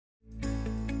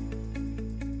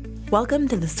Welcome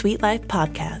to the Sweet Life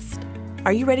Podcast.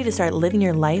 Are you ready to start living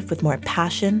your life with more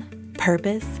passion,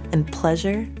 purpose, and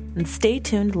pleasure? And stay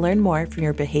tuned to learn more from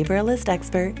your behavioralist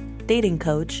expert, dating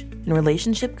coach, and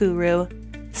relationship guru,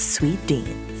 Sweet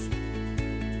Deans.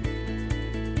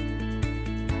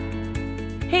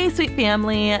 Hey, sweet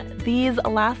family. These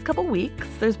last couple weeks,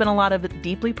 there's been a lot of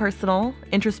deeply personal,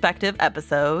 introspective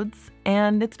episodes,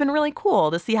 and it's been really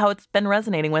cool to see how it's been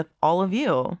resonating with all of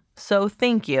you. So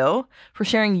thank you for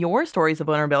sharing your stories of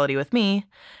vulnerability with me,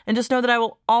 and just know that I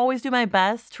will always do my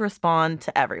best to respond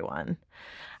to everyone.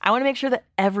 I want to make sure that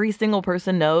every single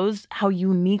person knows how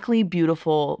uniquely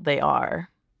beautiful they are.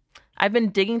 I've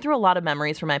been digging through a lot of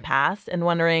memories from my past and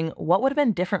wondering what would have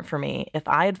been different for me if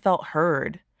I had felt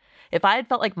heard, if I had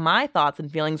felt like my thoughts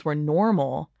and feelings were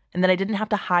normal and that I didn't have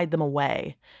to hide them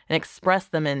away and express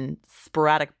them in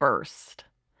sporadic bursts.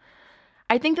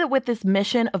 I think that with this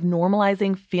mission of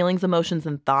normalizing feelings, emotions,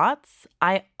 and thoughts,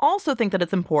 I also think that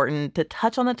it's important to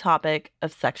touch on the topic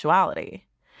of sexuality.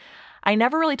 I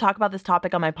never really talk about this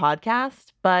topic on my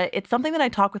podcast, but it's something that I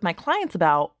talk with my clients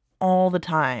about all the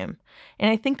time.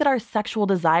 And I think that our sexual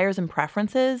desires and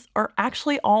preferences are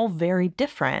actually all very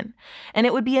different. And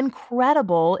it would be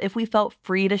incredible if we felt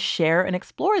free to share and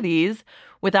explore these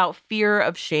without fear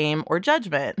of shame or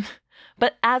judgment.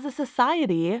 But as a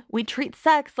society, we treat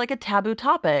sex like a taboo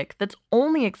topic that's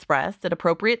only expressed at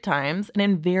appropriate times and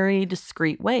in very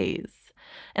discreet ways.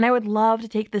 And I would love to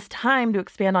take this time to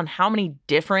expand on how many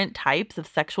different types of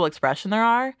sexual expression there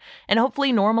are and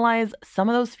hopefully normalize some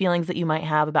of those feelings that you might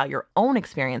have about your own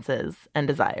experiences and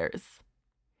desires.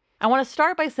 I want to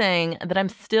start by saying that I'm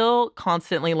still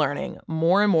constantly learning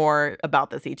more and more about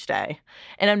this each day.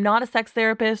 And I'm not a sex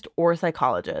therapist or a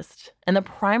psychologist. And the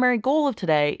primary goal of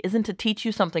today isn't to teach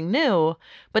you something new,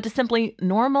 but to simply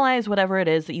normalize whatever it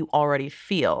is that you already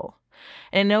feel.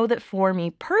 And I know that for me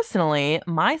personally,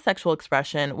 my sexual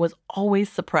expression was always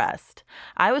suppressed.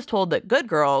 I was told that good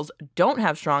girls don't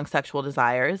have strong sexual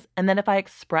desires, and that if I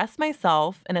expressed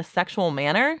myself in a sexual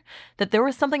manner, that there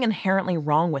was something inherently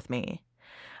wrong with me.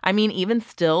 I mean, even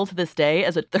still to this day,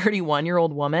 as a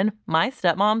 31-year-old woman, my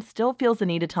stepmom still feels the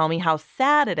need to tell me how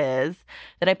sad it is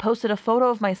that I posted a photo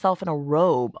of myself in a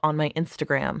robe on my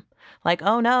Instagram. Like,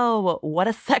 oh no, what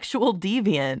a sexual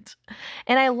deviant.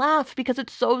 And I laugh because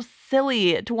it's so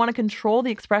silly to want to control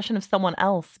the expression of someone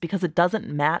else because it doesn't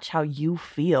match how you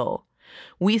feel.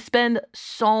 We spend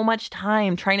so much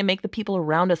time trying to make the people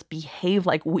around us behave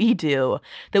like we do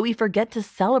that we forget to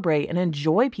celebrate and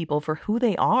enjoy people for who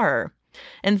they are.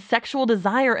 And sexual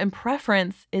desire and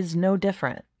preference is no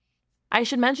different. I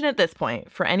should mention at this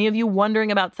point, for any of you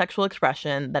wondering about sexual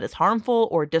expression that is harmful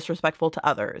or disrespectful to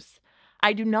others,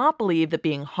 I do not believe that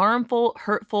being harmful,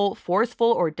 hurtful,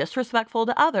 forceful, or disrespectful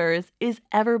to others is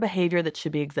ever behavior that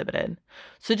should be exhibited.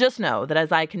 So just know that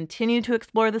as I continue to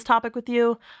explore this topic with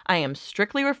you, I am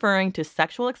strictly referring to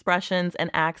sexual expressions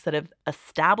and acts that have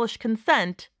established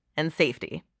consent and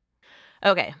safety.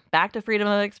 Okay, back to freedom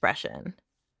of expression.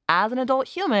 As an adult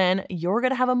human, you're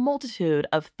going to have a multitude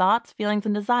of thoughts, feelings,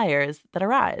 and desires that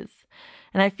arise.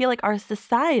 And I feel like our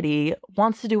society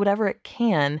wants to do whatever it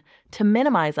can to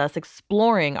minimize us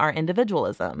exploring our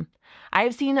individualism. I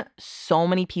have seen so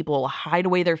many people hide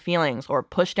away their feelings or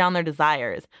push down their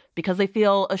desires because they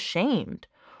feel ashamed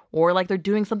or like they're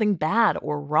doing something bad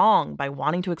or wrong by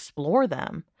wanting to explore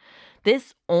them.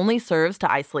 This only serves to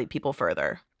isolate people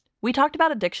further. We talked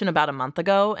about addiction about a month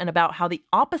ago and about how the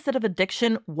opposite of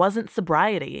addiction wasn't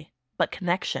sobriety, but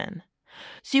connection.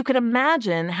 So you can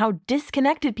imagine how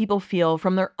disconnected people feel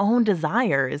from their own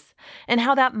desires and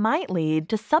how that might lead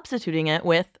to substituting it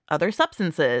with other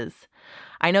substances.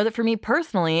 I know that for me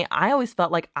personally, I always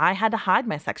felt like I had to hide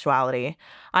my sexuality.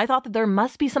 I thought that there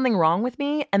must be something wrong with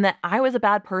me and that I was a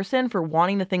bad person for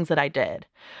wanting the things that I did.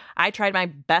 I tried my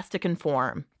best to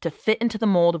conform, to fit into the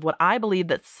mold of what I believed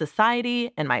that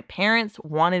society and my parents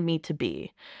wanted me to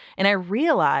be. And I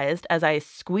realized as I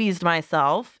squeezed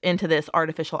myself into this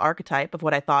artificial archetype of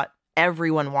what I thought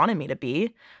everyone wanted me to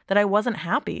be, that I wasn't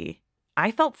happy. I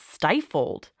felt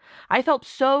stifled. I felt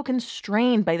so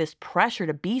constrained by this pressure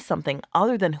to be something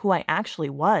other than who I actually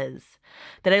was,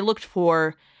 that I looked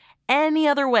for any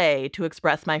other way to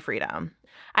express my freedom.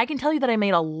 I can tell you that I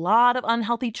made a lot of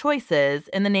unhealthy choices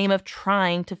in the name of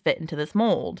trying to fit into this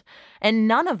mold, and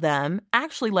none of them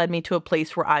actually led me to a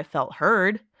place where I felt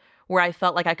heard, where I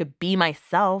felt like I could be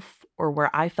myself, or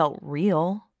where I felt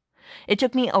real. It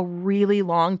took me a really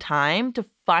long time to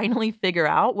finally figure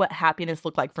out what happiness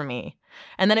looked like for me,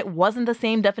 and that it wasn't the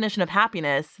same definition of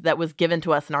happiness that was given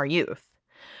to us in our youth.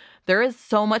 There is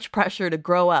so much pressure to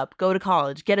grow up, go to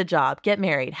college, get a job, get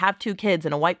married, have 2 kids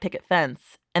and a white picket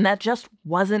fence, And that just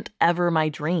wasn't ever my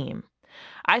dream.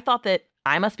 I thought that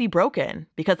I must be broken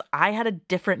because I had a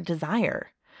different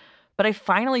desire. But I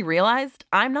finally realized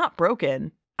I'm not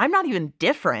broken. I'm not even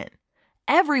different.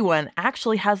 Everyone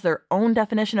actually has their own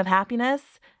definition of happiness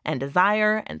and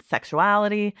desire and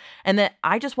sexuality, and that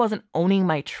I just wasn't owning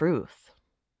my truth.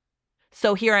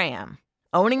 So here I am,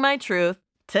 owning my truth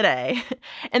today.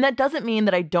 And that doesn't mean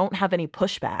that I don't have any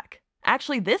pushback.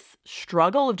 Actually, this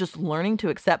struggle of just learning to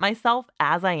accept myself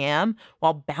as I am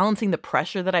while balancing the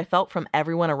pressure that I felt from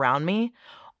everyone around me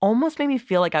almost made me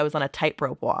feel like I was on a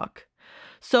tightrope walk.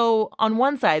 So on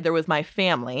one side, there was my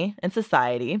family and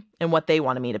society and what they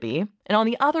wanted me to be. And on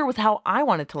the other was how I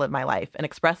wanted to live my life and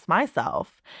express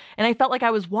myself. And I felt like I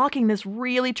was walking this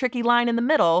really tricky line in the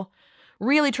middle,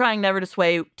 really trying never to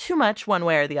sway too much one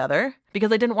way or the other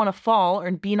because I didn't want to fall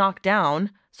or be knocked down.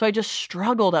 So I just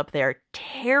struggled up there,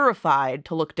 terrified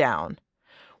to look down.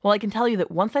 Well, I can tell you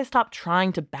that once I stopped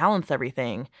trying to balance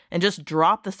everything and just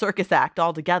dropped the circus act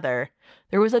altogether,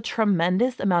 there was a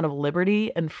tremendous amount of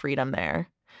liberty and freedom there.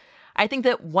 I think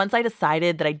that once I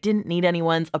decided that I didn't need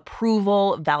anyone's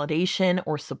approval, validation,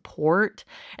 or support,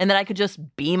 and that I could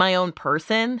just be my own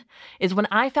person, is when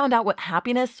I found out what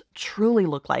happiness truly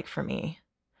looked like for me.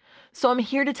 So I'm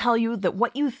here to tell you that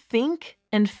what you think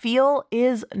and feel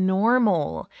is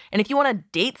normal. And if you want to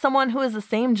date someone who is the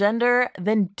same gender,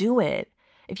 then do it.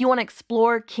 If you want to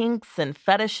explore kinks and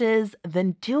fetishes,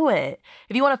 then do it.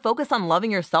 If you want to focus on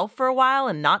loving yourself for a while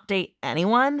and not date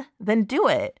anyone, then do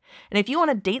it. And if you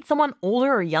want to date someone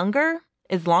older or younger,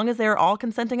 as long as they're all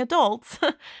consenting adults,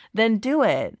 then do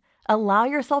it. Allow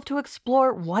yourself to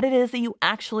explore what it is that you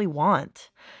actually want.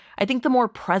 I think the more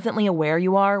presently aware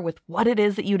you are with what it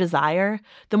is that you desire,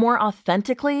 the more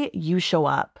authentically you show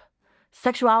up.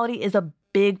 Sexuality is a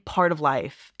big part of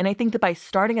life, and I think that by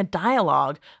starting a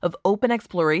dialogue of open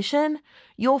exploration,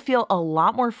 you'll feel a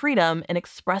lot more freedom in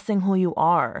expressing who you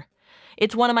are.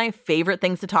 It's one of my favorite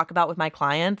things to talk about with my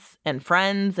clients and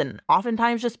friends, and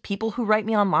oftentimes just people who write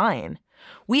me online.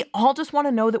 We all just want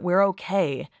to know that we're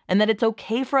okay, and that it's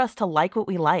okay for us to like what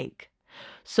we like.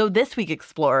 So this week,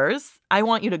 explorers, I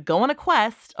want you to go on a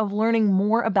quest of learning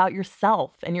more about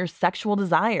yourself and your sexual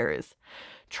desires.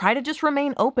 Try to just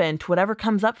remain open to whatever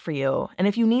comes up for you. And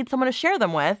if you need someone to share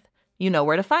them with, you know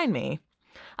where to find me.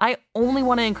 I only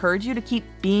want to encourage you to keep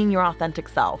being your authentic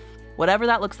self, whatever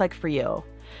that looks like for you.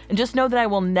 And just know that I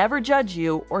will never judge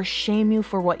you or shame you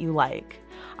for what you like.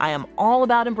 I am all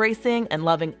about embracing and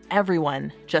loving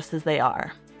everyone just as they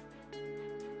are.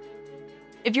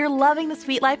 If you're loving the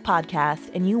Sweet Life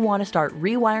podcast and you want to start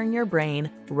rewiring your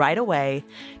brain right away,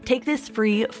 take this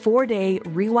free 4-day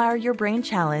Rewire Your Brain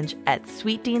challenge at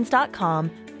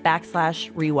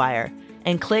sweetdeans.com/rewire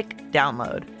and click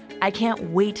download. I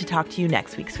can't wait to talk to you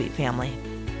next week, sweet family.